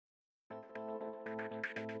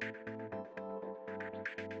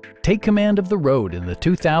Take command of the road in the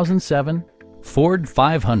 2007 Ford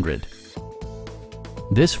 500.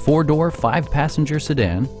 This four-door, five-passenger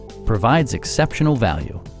sedan provides exceptional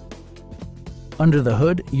value. Under the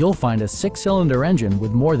hood, you'll find a six-cylinder engine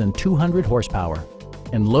with more than 200 horsepower,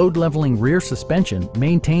 and load-leveling rear suspension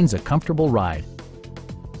maintains a comfortable ride.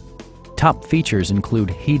 Top features include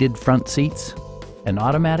heated front seats, an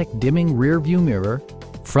automatic dimming rear-view mirror,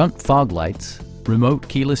 front fog lights, remote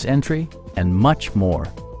keyless entry, and much more.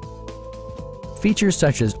 Features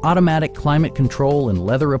such as automatic climate control and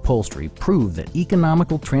leather upholstery prove that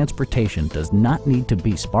economical transportation does not need to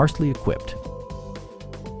be sparsely equipped.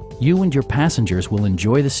 You and your passengers will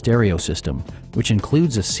enjoy the stereo system, which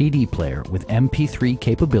includes a CD player with MP3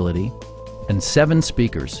 capability and 7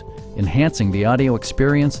 speakers, enhancing the audio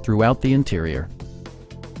experience throughout the interior.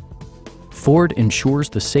 Ford ensures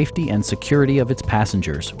the safety and security of its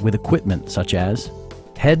passengers with equipment such as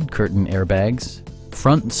head curtain airbags,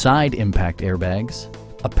 front and side impact airbags,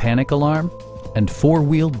 a panic alarm, and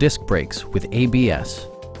four-wheel disc brakes with ABS.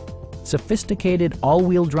 Sophisticated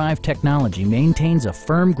all-wheel drive technology maintains a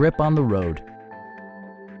firm grip on the road.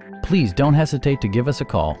 Please don't hesitate to give us a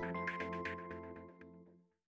call.